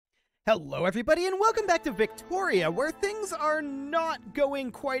Hello everybody and welcome back to Victoria, where things are not going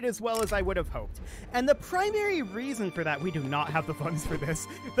quite as well as I would have hoped. And the primary reason for that, we do not have the funds for this,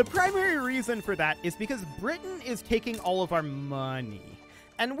 the primary reason for that is because Britain is taking all of our money.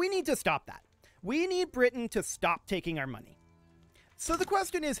 And we need to stop that. We need Britain to stop taking our money. So the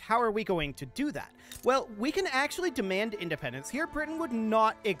question is, how are we going to do that? Well, we can actually demand independence here. Britain would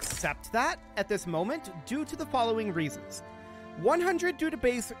not accept that at this moment due to the following reasons. 100 due to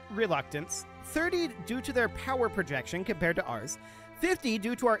base reluctance, 30 due to their power projection compared to ours, 50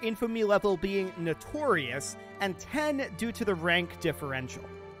 due to our infamy level being notorious, and 10 due to the rank differential.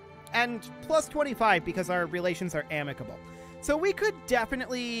 And plus 25 because our relations are amicable. So we could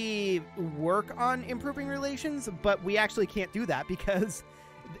definitely work on improving relations, but we actually can't do that because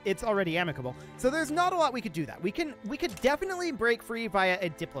it's already amicable. So there's not a lot we could do that. We could definitely break free via a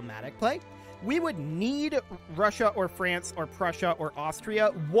diplomatic play. We would need Russia or France or Prussia or Austria.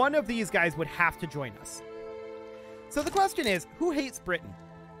 One of these guys would have to join us. So the question is, who hates Britain?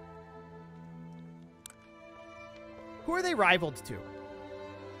 Who are they rivaled to?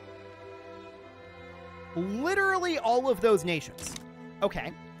 Literally all of those nations.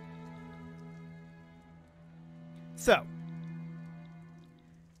 Okay. So,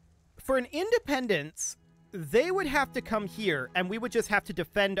 for an independence, they would have to come here, and we would just have to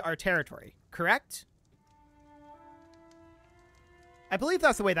defend our territory, correct? I believe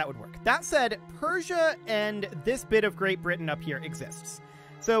that's the way that would work. That said, Persia and this bit of Great Britain up here exists.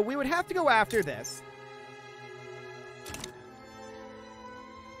 So we would have to go after this.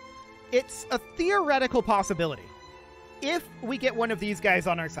 It's a theoretical possibility if we get one of these guys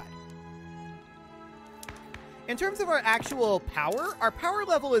on our side. In terms of our actual power, our power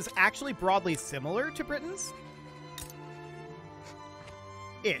level is actually broadly similar to Britain's.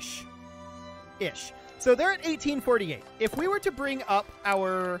 Ish. So they're at 1848. If we were to bring up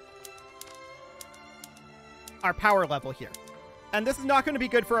our power level here, and this is not going to be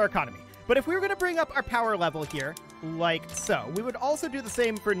good for our economy, but if we were going to bring up our power level here, like so, we would also do the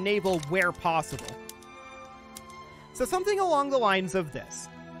same for naval where possible. So something along the lines of this.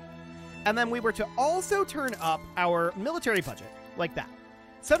 And then we were to also turn up our military budget, like that.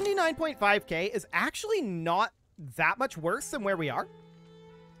 79.5k is actually not that much worse than where we are.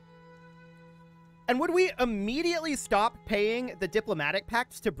 And would we immediately stop paying the diplomatic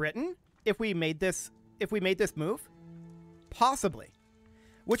pacts to Britain if we made this move? Possibly.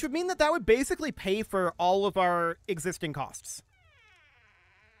 Which would mean that that would basically pay for all of our existing costs.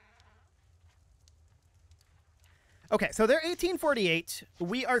 Okay, so they're 1848.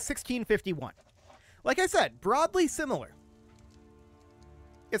 We are 1651. Like I said, broadly similar.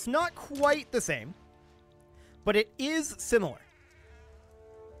 It's not quite the same, but it is similar.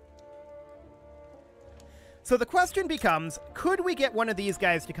 So the question becomes, could we get one of these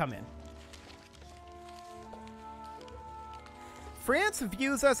guys to come in? France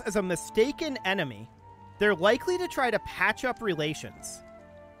views us as a mistaken enemy. They're likely to try to patch up relations.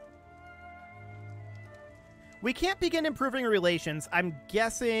 We can't begin improving relations. I'm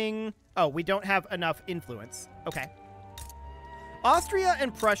guessing... Oh, we don't have enough influence. Okay. Austria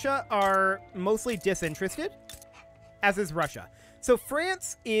and Prussia are mostly disinterested, as is Russia. So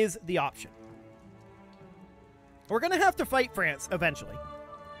France is the option. We're going to have to fight France eventually,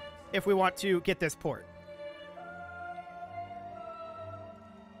 if we want to get this port.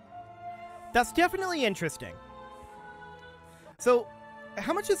 That's definitely interesting. So,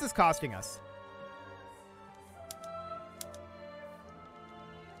 how much is this costing us?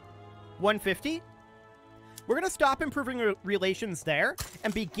 150? We're going to stop improving relations there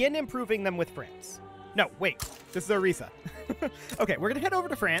and begin improving them with France. No, wait. This is Orisa. Okay, we're going to head over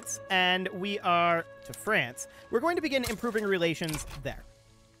to France, and we are... to France. We're going to begin improving relations there.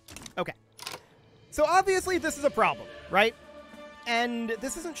 Okay. So obviously this is a problem, right? And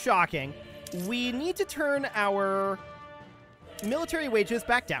this isn't shocking. We need to turn our military wages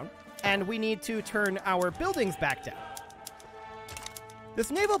back down, and we need to turn our buildings back down.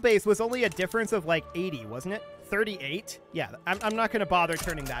 This naval base was only a difference of like 80, wasn't it? 38? Yeah, I'm not going to bother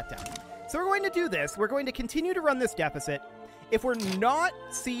turning that down. So we're going to do this. We're going to continue to run this deficit. If we're not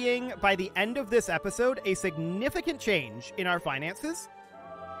seeing, by the end of this episode, a significant change in our finances,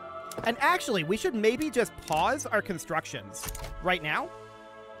 and actually, we should maybe just pause our constructions right now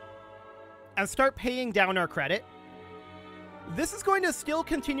and start paying down our credit. This is going to still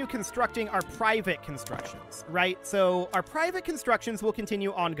continue constructing our private constructions, right? So our private constructions will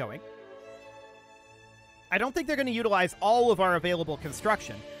continue ongoing. I don't think they're going to utilize all of our available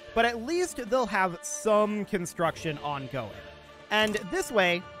construction, but at least they'll have some construction ongoing. And this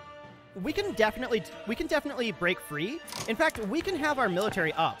way, we can definitely break free. In fact, we can have our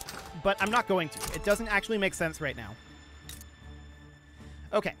military up but I'm not going to. It doesn't actually make sense right now.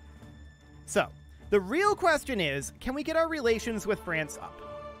 Okay. So, the real question is, can we get our relations with France up?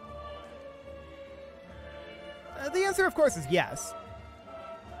 The answer, of course, is yes.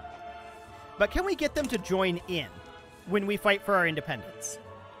 But can we get them to join in when we fight for our independence?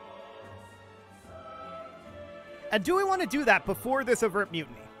 And do we want to do that before this overt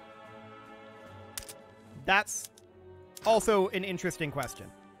mutiny? That's also an interesting question.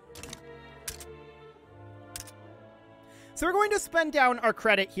 So we're going to spend down our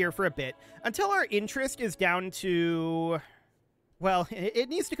credit here for a bit until our interest is down to... Well, it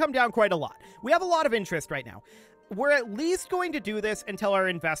needs to come down quite a lot. We have a lot of interest right now. We're at least going to do this until our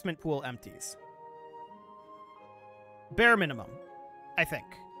investment pool empties. Bare minimum, I think.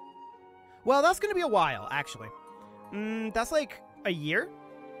 Well, that's going to be a while, actually. That's like a year?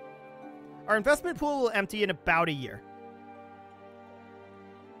 Our investment pool will empty in about a year.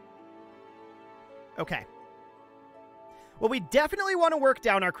 Okay. Well, we definitely want to work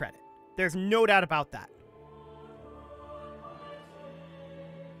down our credit. There's no doubt about that.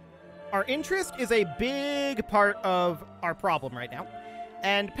 Our interest is a big part of our problem right now,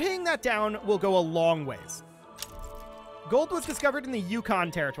 and paying that down will go a long ways. Gold was discovered in the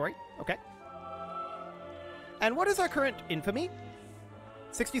Yukon territory. Okay. And what is our current infamy?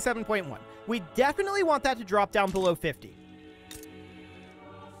 67.1. We definitely want that to drop down below 50.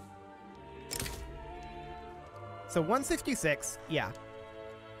 So 166, yeah.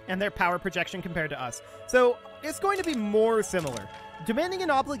 And their power projection compared to us. So it's going to be more similar. Demanding an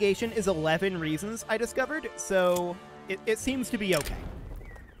obligation is 11 reasons, I discovered, so it seems to be okay.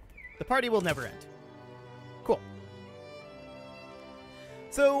 The party will never end. Cool.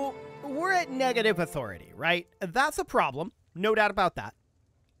 So we're at negative authority, right? That's a problem. No doubt about that.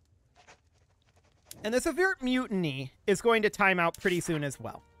 And this overt mutiny is going to time out pretty soon as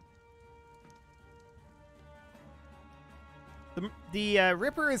well. The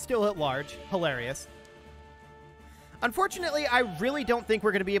Ripper is still at large. Hilarious. Unfortunately, I really don't think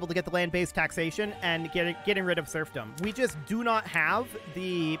we're going to be able to get the land-based taxation and getting rid of serfdom. We just do not have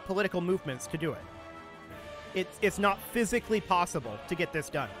the political movements to do it. It's not physically possible to get this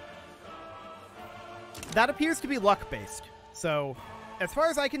done. That appears to be luck-based. So, as far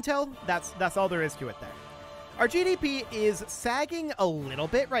as I can tell, that's all there is to it there. Our GDP is sagging a little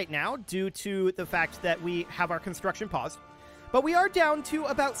bit right now due to the fact that we have our construction paused. But we are down to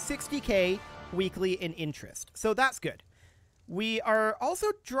about 60K weekly in interest, so that's good. We are also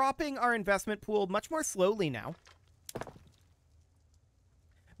dropping our investment pool much more slowly now.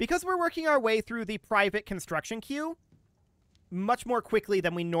 Because we're working our way through the private construction queue much more quickly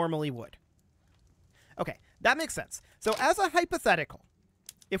than we normally would. Okay, that makes sense. So as a hypothetical,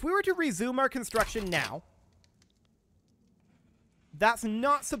 if we were to resume our construction now, that's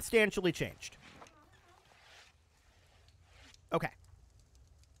not substantially changed. Okay.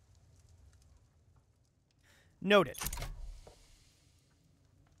 Noted.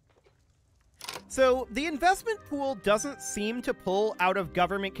 So, the investment pool doesn't seem to pull out of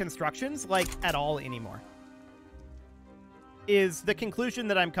government constructions, like, at all anymore. Is the conclusion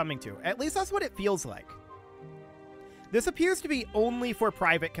that I'm coming to. At least that's what it feels like. This appears to be only for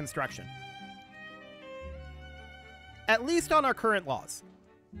private construction. At least on our current laws.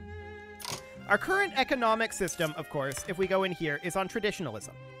 Our current economic system, of course, if we go in here, is on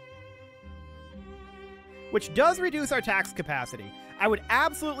traditionalism. Which does reduce our tax capacity. I would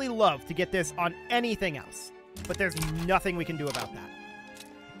absolutely love to get this on anything else, but there's nothing we can do about that.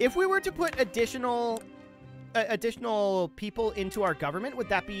 If we were to put additional people into our government, would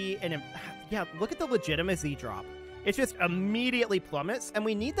that be an... Yeah, look at the legitimacy drop. It just immediately plummets, and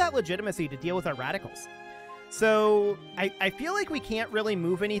we need that legitimacy to deal with our radicals. So, I feel like we can't really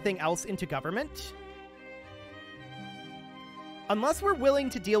move anything else into government. Unless we're willing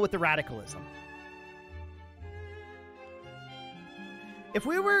to deal with the radicalism. If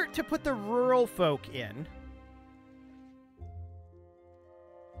we were to put the rural folk in...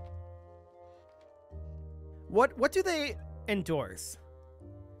 What do they endorse?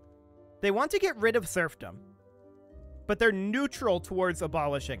 They want to get rid of serfdom, but they're neutral towards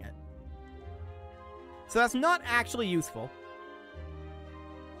abolishing it. So that's not actually useful.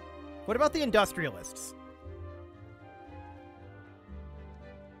 What about the industrialists?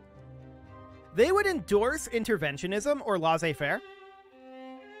 They would endorse interventionism or laissez-faire.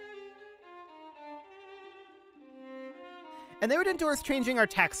 And they would endorse changing our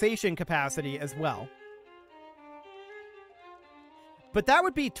taxation capacity as well. But that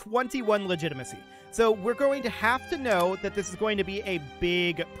would be 21 legitimacy. So we're going to have to know that this is going to be a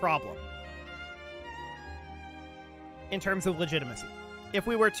big problem in terms of legitimacy. if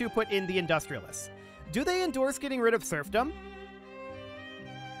we were to put in the industrialists. Do they endorse getting rid of serfdom?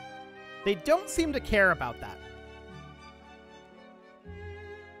 They don't seem to care about that.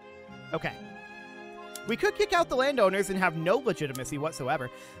 Okay. We could kick out the landowners and have no legitimacy whatsoever,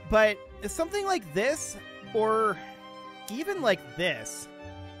 but something like this, or even like this,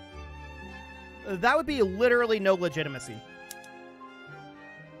 that would be literally no legitimacy.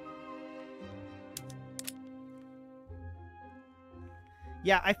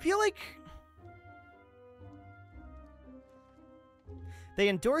 Yeah, I feel like they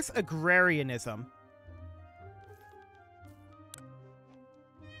endorse agrarianism,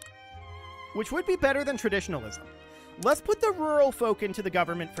 which would be better than traditionalism. Let's put the rural folk into the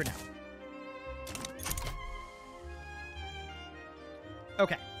government for now.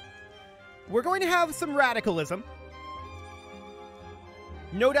 Okay. We're going to have some radicalism.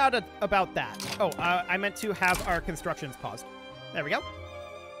 No doubt about that. Oh, I meant to have our constructions paused. There we go.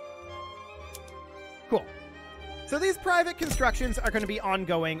 Cool. So these private constructions are going to be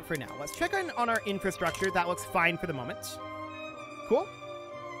ongoing for now. Let's check on our infrastructure. That looks fine for the moment. Cool.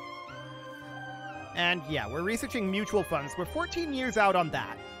 And yeah, we're researching mutual funds. We're 14 years out on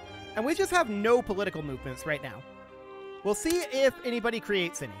that. And we just have no political movements right now. We'll see if anybody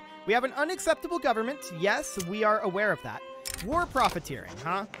creates any. We have an unacceptable government. Yes, we are aware of that. War profiteering,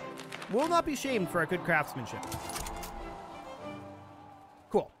 huh? We'll not be shamed for our good craftsmanship.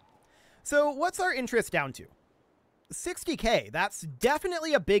 Cool. So what's our interest down to? 60K. That's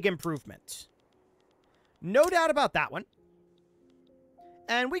definitely a big improvement. No doubt about that one.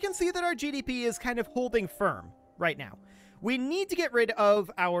 And we can see that our GDP is kind of holding firm right now. We need to get rid of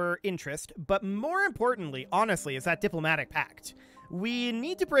our interest, but more importantly, honestly, is that diplomatic pact. We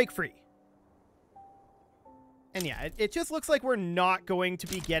need to break free. And yeah, it just looks like we're not going to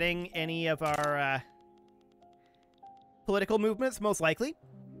be getting any of our political movements, most likely.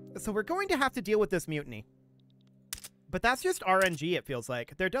 So we're going to have to deal with this mutiny. But that's just RNG, it feels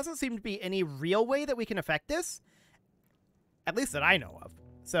like. There doesn't seem to be any real way that we can affect this. At least that I know of.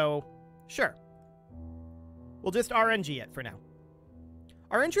 So, sure. We'll just RNG it for now.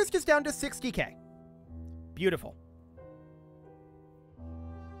 Our interest is down to 60K. Beautiful.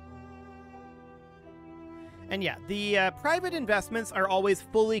 And yeah, the private investments are always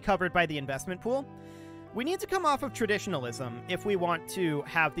fully covered by the investment pool. We need to come off of traditionalism if we want to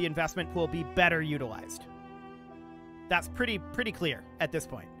have the investment pool be better utilized. That's pretty clear at this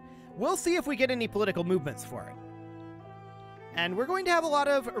point. We'll see if we get any political movements for it. And we're going to have a lot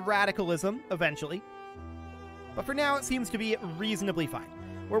of radicalism eventually. But for now, it seems to be reasonably fine.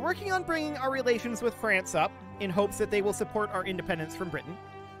 We're working on bringing our relations with France up in hopes that they will support our independence from Britain.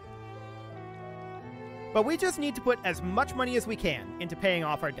 But we just need to put as much money as we can into paying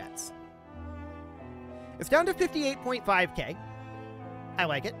off our debts. It's down to 58.5K. I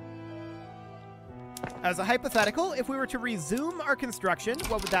like it. As a hypothetical, if we were to resume our construction,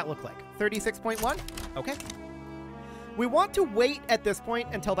 what would that look like? 36.1? Okay. We want to wait at this point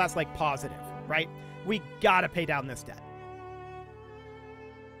until that's like positive, right? We gotta pay down this debt.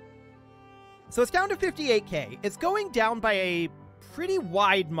 So it's down to 58K. It's going down by a pretty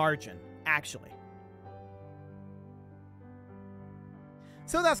wide margin, actually.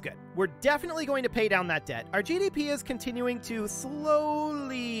 So that's good. We're definitely going to pay down that debt. Our GDP is continuing to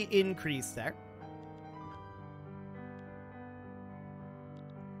slowly increase there.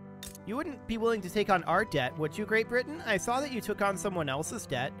 You wouldn't be willing to take on our debt, would you, Great Britain? I saw that you took on someone else's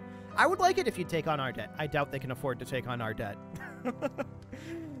debt. I would like it if you'd take on our debt. I doubt they can afford to take on our debt.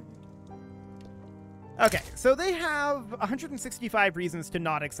 Okay, so they have 165 reasons to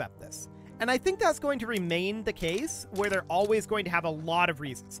not accept this. And I think that's going to remain the case, where they're always going to have a lot of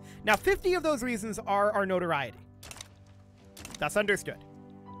reasons. Now, 50 of those reasons are our notoriety. That's understood.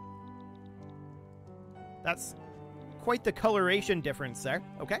 That's quite the coloration difference there.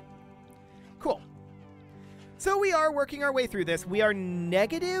 Okay, cool. So we are working our way through this. We are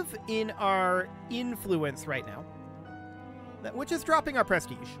negative in our influence right now, which is dropping our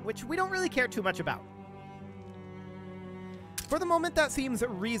prestige, which we don't really care too much about. For the moment, that seems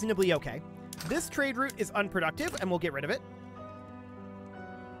reasonably okay. This trade route is unproductive, and we'll get rid of it.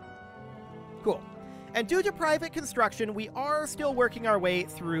 Cool. And due to private construction, we are still working our way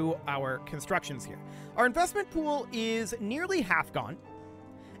through our constructions here. Our investment pool is nearly half gone,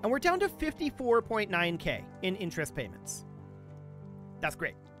 and we're down to 54.9K in interest payments. That's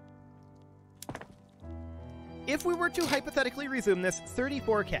great. If we were to hypothetically resume this,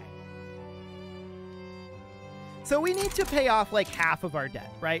 34K. So we need to pay off like half of our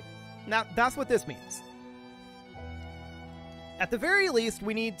debt, right? Now, that's what this means. At the very least,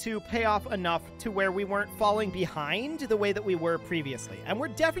 we need to pay off enough to where we weren't falling behind the way that we were previously. And we're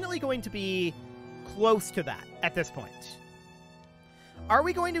definitely going to be close to that at this point. Are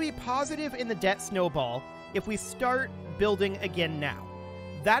we going to be positive in the debt snowball if we start building again now?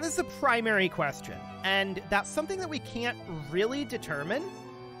 That is the primary question. And that's something that we can't really determine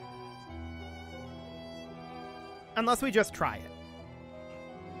unless we just try it.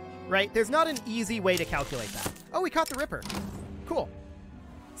 Right? There's not an easy way to calculate that. Oh, we caught the Ripper. Cool.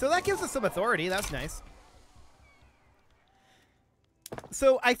 So that gives us some authority. That's nice.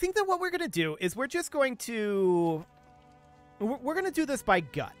 So I think that what we're going to do is we're just going to... We're going to do this by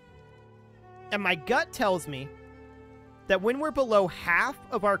gut. And my gut tells me that when we're below half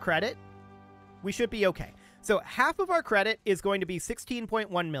of our credit, we should be okay. So half of our credit is going to be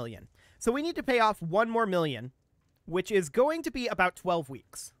 16.1 million. So we need to pay off 1 more million, which is going to be about 12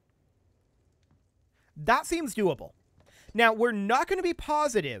 weeks. That seems doable. Now, we're not going to be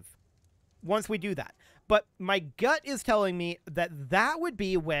positive once we do that. But my gut is telling me that that would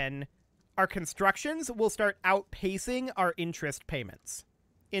be when our constructions will start outpacing our interest payments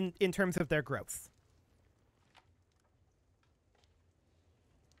in terms of their growth.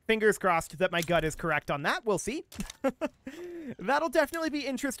 Fingers crossed that my gut is correct on that. We'll see. That'll definitely be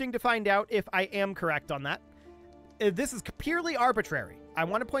interesting to find out if I am correct on that. This is purely arbitrary. I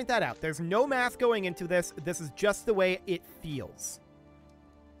want to point that out. There's no math going into this. This is just the way it feels.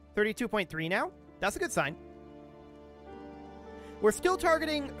 32.3 now. That's a good sign. We're still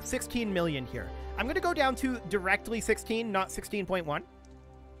targeting 16 million here. I'm going to go down to directly 16, not 16.1.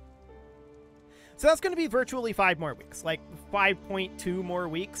 So that's going to be virtually 5 more weeks, like 5.2 more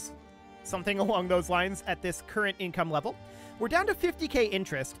weeks, something along those lines at this current income level. We're down to 50K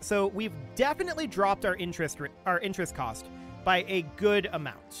interest, so we've definitely dropped our interest cost by a good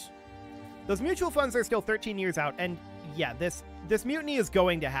amount. Those mutual funds are still 13 years out, and yeah, this mutiny is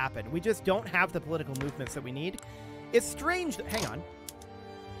going to happen. We just don't have the political movements that we need. It's strange that... Hang on.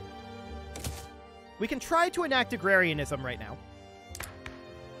 We can try to enact agrarianism right now.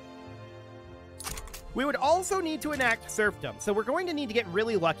 We would also need to enact serfdom, so we're going to need to get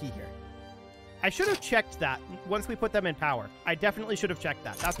really lucky here. I should have checked that once we put them in power. I definitely should have checked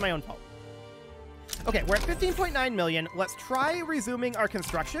that. That's my own fault. Okay, we're at 15.9 million. Let's try resuming our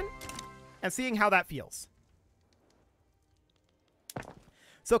construction and seeing how that feels.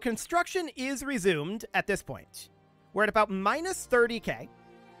 So construction is resumed at this point. We're at about minus 30K.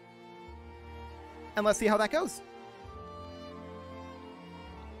 And let's see how that goes.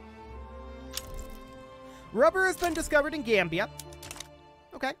 Rubber has been discovered in Gambia.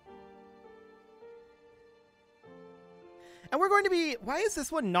 Okay. And we're going to be... Why is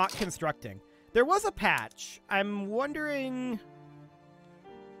this one not constructing? There was a patch. I'm wondering...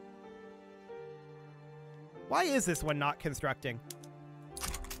 Why is this one not constructing?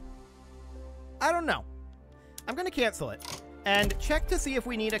 I don't know. I'm going to cancel it. And check to see if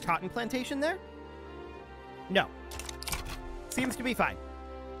we need a cotton plantation there. No. Seems to be fine.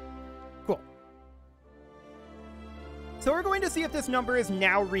 Cool. So we're going to see if this number is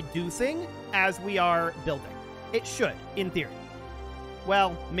now reducing as we are building. It should, in theory.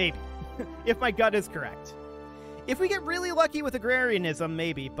 Well, maybe. If my gut is correct. If we get really lucky with agrarianism,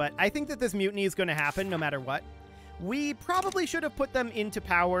 maybe, but I think that this mutiny is going to happen no matter what. We probably should have put them into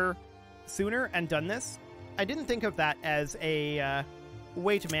power sooner and done this. I didn't think of that as a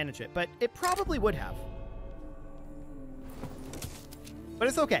way to manage it, but it probably would have. But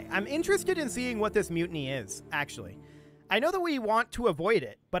it's okay. I'm interested in seeing what this mutiny is, actually. I know that we want to avoid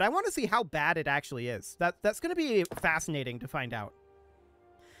it, but I want to see how bad it actually is. That's going to be fascinating to find out.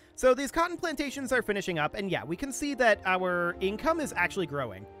 So these cotton plantations are finishing up, and yeah, we can see that our income is actually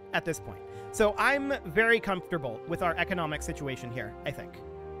growing at this point. So I'm very comfortable with our economic situation here, I think.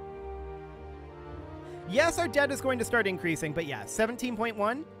 Yes, our debt is going to start increasing, but yeah,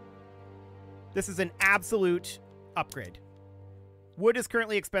 17.1. This is an absolute upgrade. Wood is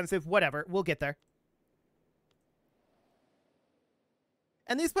currently expensive, whatever, we'll get there.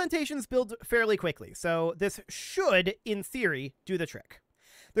 And these plantations build fairly quickly, so this should, in theory, do the trick.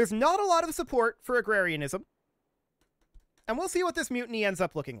 There's not a lot of support for agrarianism, and we'll see what this mutiny ends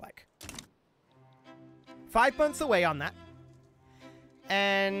up looking like. 5 months away on that.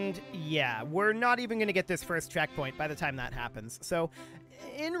 And yeah, we're not even going to get this first checkpoint by the time that happens. So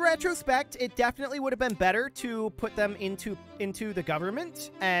in retrospect, it definitely would have been better to put them into the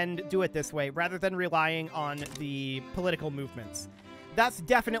government and do it this way rather than relying on the political movements. That's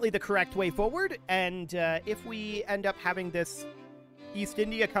definitely the correct way forward, and if we end up having this East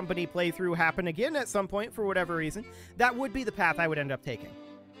India Company playthrough happen again at some point for whatever reason, that would be the path I would end up taking.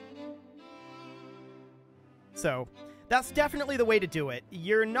 So That's definitely the way to do it.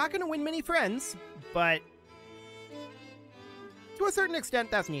 You're not going to win many friends, but to a certain extent,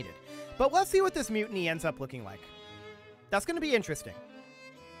 that's needed. But let's see what this mutiny ends up looking like. That's going to be interesting.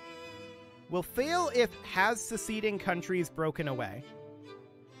 Will fail if has seceding countries broken away.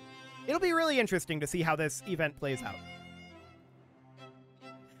 It'll be really interesting to see how this event plays out.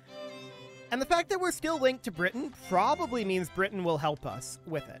 And the fact that we're still linked to Britain probably means Britain will help us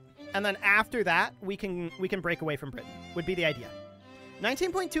with it. And then after that, we can break away from Britain, would be the idea.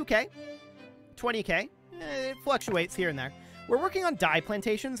 19.2k, 20k, it fluctuates here and there. We're working on dye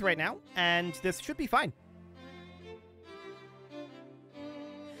plantations right now, and this should be fine.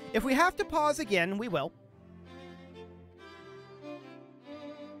 If we have to pause again, we will.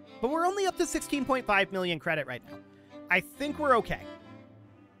 But we're only up to 16.5 million credit right now. I think we're okay.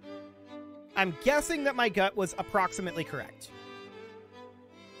 I'm guessing that my gut was approximately correct.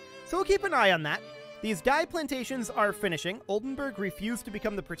 So we'll keep an eye on that. These dye plantations are finishing. Oldenburg refused to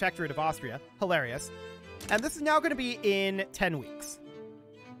become the protectorate of Austria. Hilarious. And this is now going to be in 10 weeks.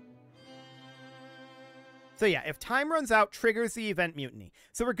 So yeah, if time runs out, triggers the event mutiny.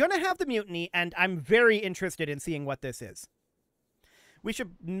 So we're going to have the mutiny, and I'm very interested in seeing what this is. We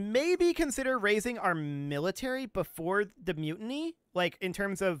should maybe consider raising our military before the mutiny, like in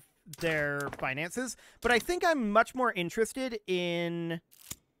terms of their finances. But I think I'm much more interested in...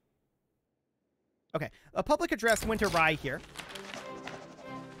 Okay, a public address went awry here.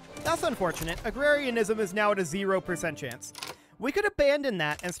 That's unfortunate. Agrarianism is now at a 0% chance. We could abandon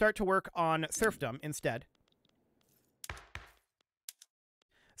that and start to work on serfdom instead.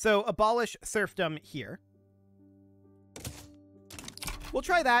 So abolish serfdom here. We'll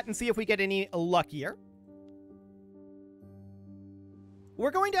try that and see if we get any luckier.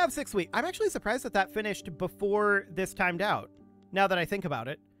 We're going to have 6 weeks. I'm actually surprised that that finished before this timed out, now that I think about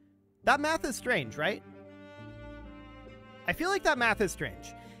it. That math is strange, right? I feel like that math is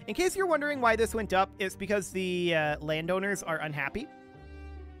strange. In case you're wondering why this went up, it's because the landowners are unhappy.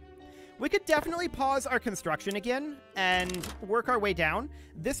 We could definitely pause our construction again and work our way down.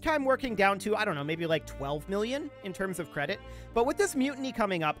 This time working down to, I don't know, maybe like 12 million in terms of credit. But with this mutiny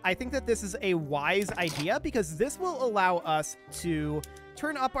coming up, I think that this is a wise idea because this will allow us to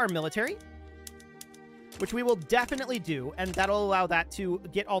turn up our military, which we will definitely do, and that'll allow that to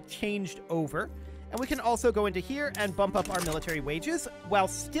get all changed over. And we can also go into here and bump up our military wages while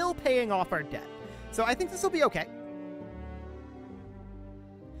still paying off our debt. So I think this will be okay.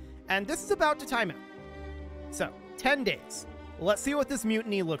 And this is about to time out. So, 10 days. Let's see what this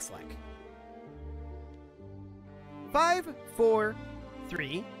mutiny looks like. 5, 4,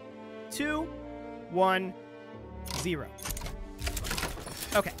 3, 2, 1, 0.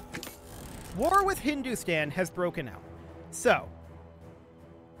 Okay. War with Hindustan has broken out. So,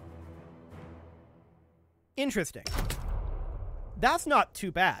 interesting. That's not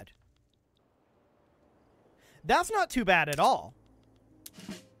too bad. That's not too bad at all.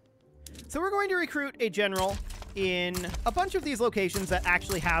 So we're going to recruit a general in a bunch of these locations that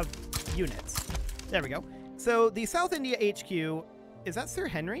actually have units. There we go. So the South India HQ, is that Sir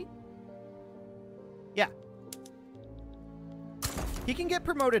Henry? Yeah. He can get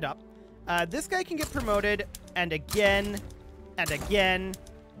promoted up. This guy can get promoted, and again, and again,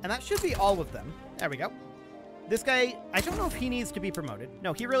 and that should be all of them. There we go. This guy, I don't know if he needs to be promoted.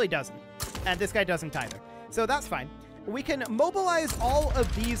 No, he really doesn't. And this guy doesn't either. So that's fine. We can mobilize all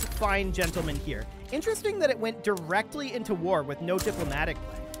of these fine gentlemen here. Interesting that it went directly into war with no diplomatic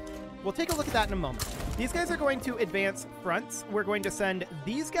play. We'll take a look at that in a moment. These guys are going to advance fronts. We're going to send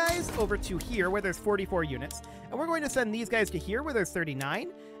these guys over to here where there's 44 units. And we're going to send these guys to here where there's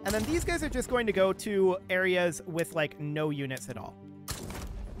 39. And then these guys are just going to go to areas with like no units at all,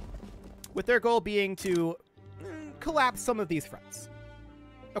 with their goal being to collapse some of these fronts.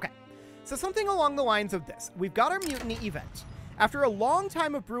 Okay. So something along the lines of this. We've got our mutiny event. After a long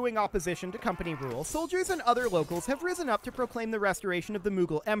time of brewing opposition to company rule, soldiers and other locals have risen up to proclaim the restoration of the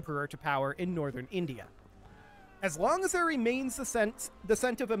Mughal emperor to power in northern India. As long as there remains the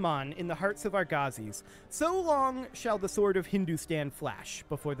scent of Iman in the hearts of our Ghazis, so long shall the sword of Hindustan flash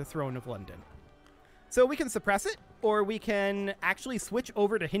before the throne of London. So we can suppress it, or we can actually switch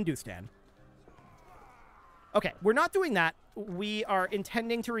over to Hindustan. Okay, we're not doing that. We are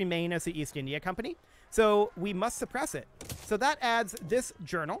intending to remain as the East India Company, so we must suppress it. So that adds this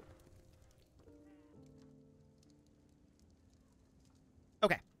journal.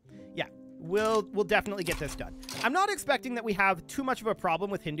 Okay, yeah, we'll definitely get this done. I'm not expecting that we have too much of a problem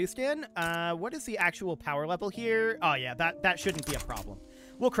with Hindustan. What is the actual power level here? Oh yeah, that shouldn't be a problem.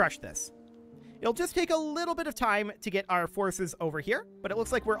 We'll crush this. It'll just take a little bit of time to get our forces over here, but it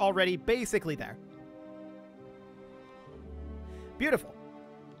looks like we're already basically there. Beautiful.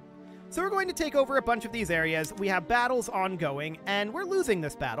 So we're going to take over a bunch of these areas. We have battles ongoing, and we're losing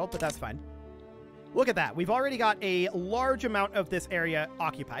this battle, but that's fine. Look at that. We've already got a large amount of this area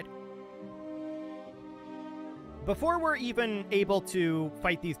occupied before we're even able to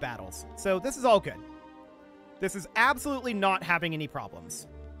fight these battles. So this is all good. This is absolutely not having any problems.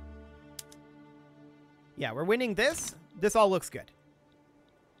 Yeah, we're winning this. This all looks good.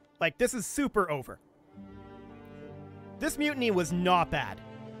 Like, this is super over. This mutiny was not bad.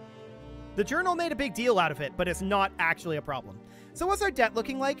 The journal made a big deal out of it, but it's not actually a problem. So what's our debt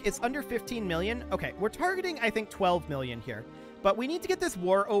looking like? It's under 15 million. Okay, we're targeting, I think, 12 million here. But we need to get this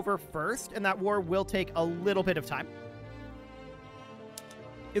war over first, and that war will take a little bit of time.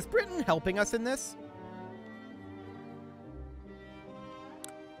 Is Britain helping us in this?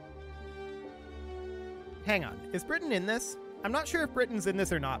 Hang on. Is Britain in this? I'm not sure if Britain's in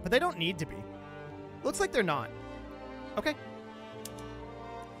this or not, but they don't need to be. Looks like they're not. Okay.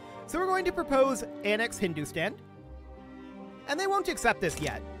 So we're going to propose annex Hindustan. And they won't accept this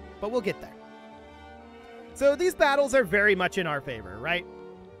yet, but we'll get there. So these battles are very much in our favor, right?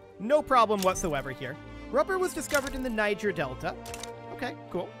 No problem whatsoever here. Rubber was discovered in the Niger Delta. Okay,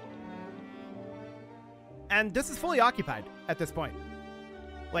 cool. And this is fully occupied at this point.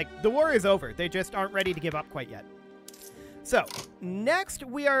 Like, the war is over. They just aren't ready to give up quite yet. So, next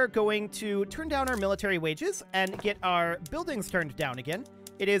we are going to turn down our military wages and get our buildings turned down again.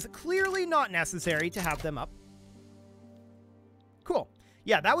 It is clearly not necessary to have them up. Cool.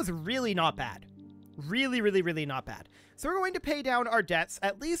 Yeah, that was really not bad. Really, really, really not bad. So we're going to pay down our debts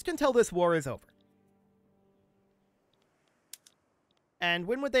at least until this war is over. And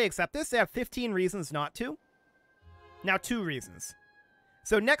when would they accept this? They have 15 reasons not to. Now 2 reasons.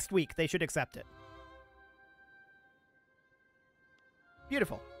 So next week they should accept it.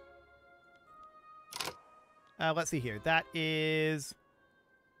 Beautiful. Let's see here. That is...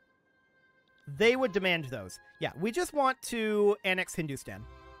 They would demand those. Yeah, we just want to annex Hindustan.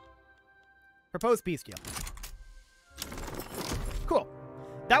 Propose peace deal. Cool.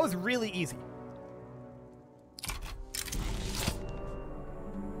 That was really easy.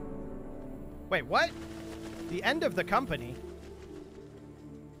 Wait, what? The end of the company?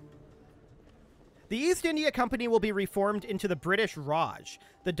 The East India Company will be reformed into the British Raj.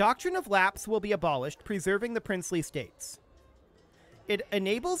 The doctrine of lapse will be abolished, preserving the princely states. It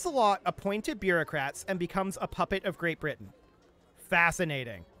enables the lot appointed bureaucrats and becomes a puppet of Great Britain.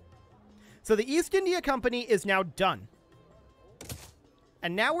 Fascinating. So the East India Company is now done.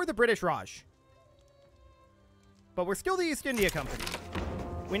 And now we're the British Raj. But we're still the East India Company.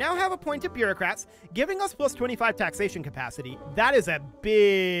 We now have appointed bureaucrats, giving us plus 25 taxation capacity. That is a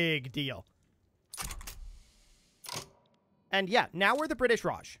big deal. And yeah, now we're the British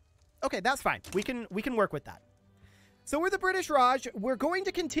Raj. Okay, that's fine. We can work with that. So we're the British Raj. We're going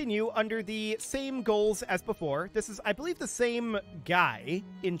to continue under the same goals as before. This is, I believe, the same guy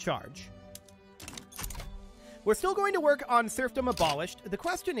in charge. We're still going to work on serfdom abolished. The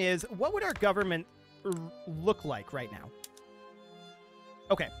question is, what would our government look like right now?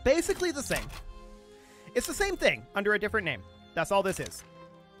 Okay, basically the same. It's the same thing under a different name. That's all this is.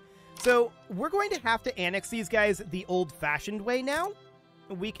 So we're going to have to annex these guys the old-fashioned way now.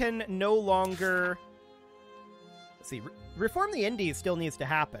 We can no longer... Let's see. Reform the Indies still needs to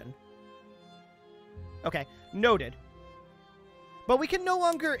happen. Okay, noted. But we can no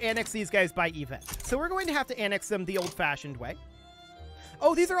longer annex these guys by event. So we're going to have to annex them the old-fashioned way.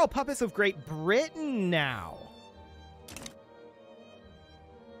 Oh, these are all puppets of Great Britain now.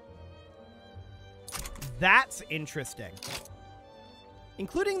 That's interesting.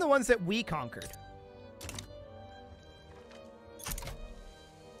 Including the ones that we conquered.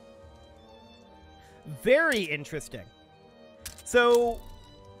 Very interesting. So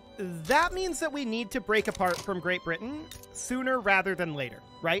that means that we need to break apart from Great Britain sooner rather than later,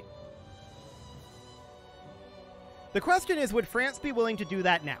 right? The question is, would France be willing to do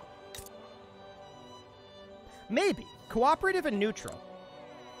that now? Maybe. Cooperative and neutral.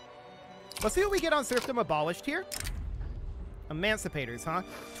 Let's see what we get on serfdom abolished here. Emancipators, huh?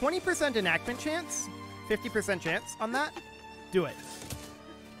 20% enactment chance? 50% chance on that? Do it.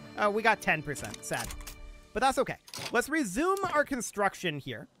 We got 10%. Sad. But that's okay. Let's resume our construction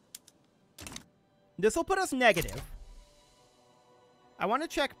here. This will put us negative. I want to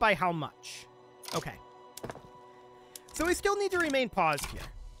check by how much. Okay. So we still need to remain paused here.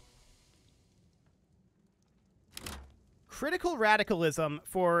 Critical radicalism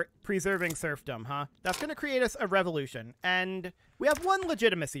for preserving serfdom, huh? That's going to create us a revolution. And we have one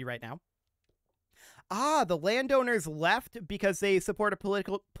legitimacy right now. Ah, the landowners left because they support a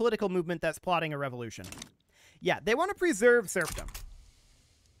political movement that's plotting a revolution. Yeah, they want to preserve serfdom.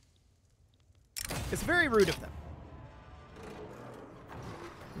 It's very rude of them.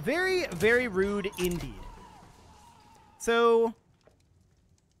 Very, very rude indeed. So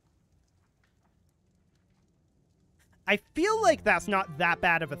I feel like that's not that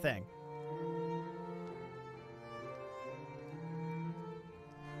bad of a thing.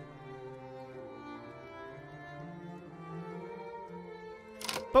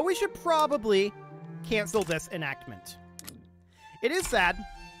 But we should probably cancel this enactment. It is sad,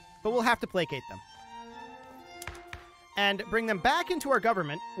 but we'll have to placate them. And bring them back into our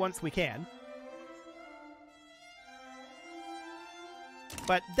government once we can.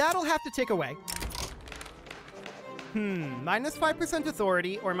 But that'll have to tick away. Minus 5%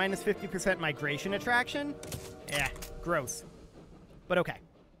 authority or minus 50% migration attraction? Eh, gross. But okay.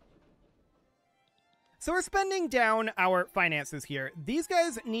 So we're spending down our finances here. These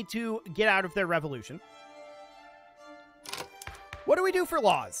guys need to get out of their revolution. What do we do for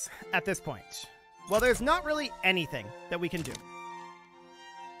laws at this point? Well, there's not really anything that we can do.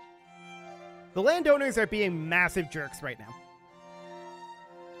 The landowners are being massive jerks right now.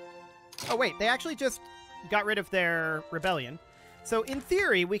 Oh, wait, they actually just got rid of their rebellion. So in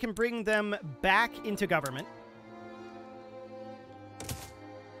theory, we can bring them back into government.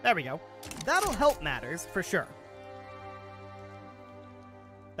 There we go. That'll help matters, for sure.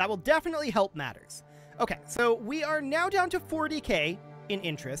 That will definitely help matters. Okay, so we are now down to 40k in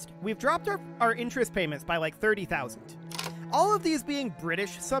interest. We've dropped our interest payments by like 30,000. All of these being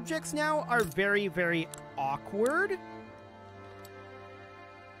British subjects now are very, very awkward.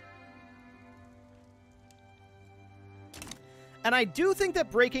 And I do think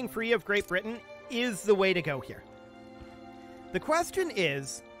that breaking free of Great Britain is the way to go here. The question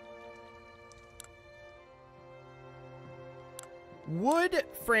is, would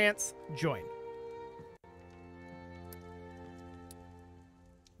France join?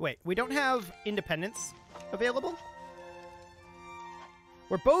 Wait, we don't have independence available?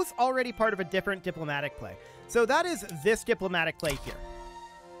 We're both already part of a different diplomatic play. So that is this diplomatic play here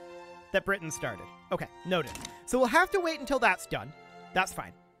that Britain started. Okay, noted. So we'll have to wait until that's done. That's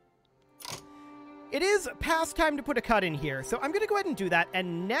fine. It is past time to put a cut in here, so I'm going to go ahead and do that,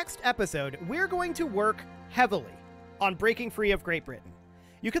 and next episode, we're going to work heavily on breaking free of Great Britain.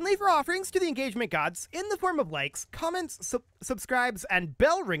 You can leave your offerings to the engagement gods in the form of likes, comments, subscribes, and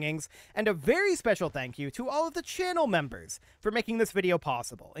bell ringings, and a very special thank you to all of the channel members for making this video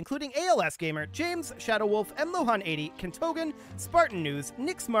possible, including ALS Gamer, James, Shadowwolf, MLohan80, Kentogan, Spartan News,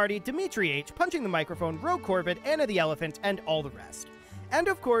 Nick Smarty, Dimitri H, Punching the Microphone, Ro Corvid, Anna the Elephant, and all the rest. And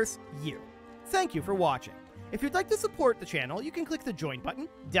of course, you. Thank you for watching. If you'd like to support the channel, you can click the join button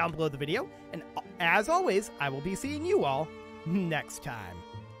down below the video, and as always, I will be seeing you all next time.